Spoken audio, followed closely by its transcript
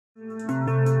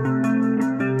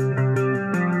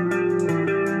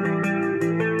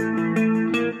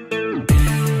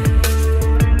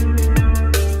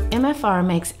MFR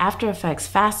makes After Effects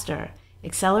faster,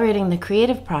 accelerating the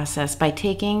creative process by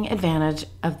taking advantage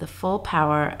of the full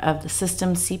power of the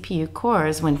system's CPU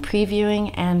cores when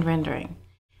previewing and rendering.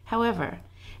 However,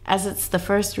 as it's the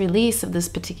first release of this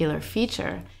particular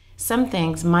feature, some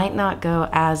things might not go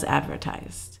as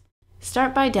advertised.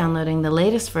 Start by downloading the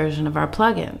latest version of our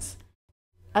plugins.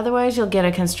 Otherwise, you'll get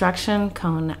a construction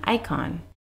cone icon.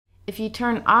 If you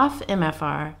turn off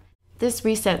MFR, this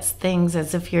resets things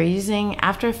as if you're using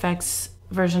After Effects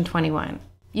version 21.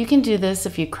 You can do this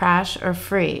if you crash or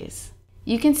freeze.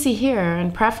 You can see here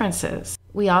in Preferences.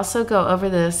 We also go over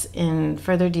this in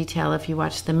further detail if you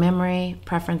watch the Memory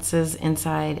Preferences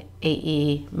Inside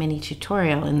AE mini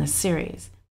tutorial in this series.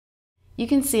 You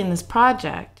can see in this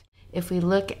project, if we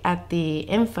look at the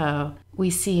info,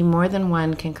 we see more than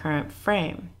one concurrent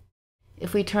frame.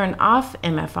 If we turn off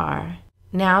MFR,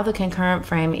 now the concurrent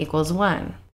frame equals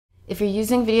 1. If you're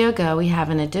using Video Go, we have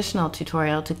an additional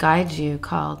tutorial to guide you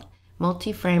called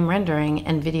Multi-Frame Rendering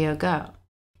and Video Go.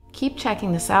 Keep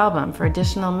checking this album for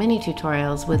additional mini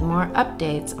tutorials with more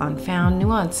updates on found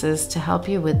nuances to help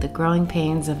you with the growing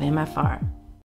pains of MFR.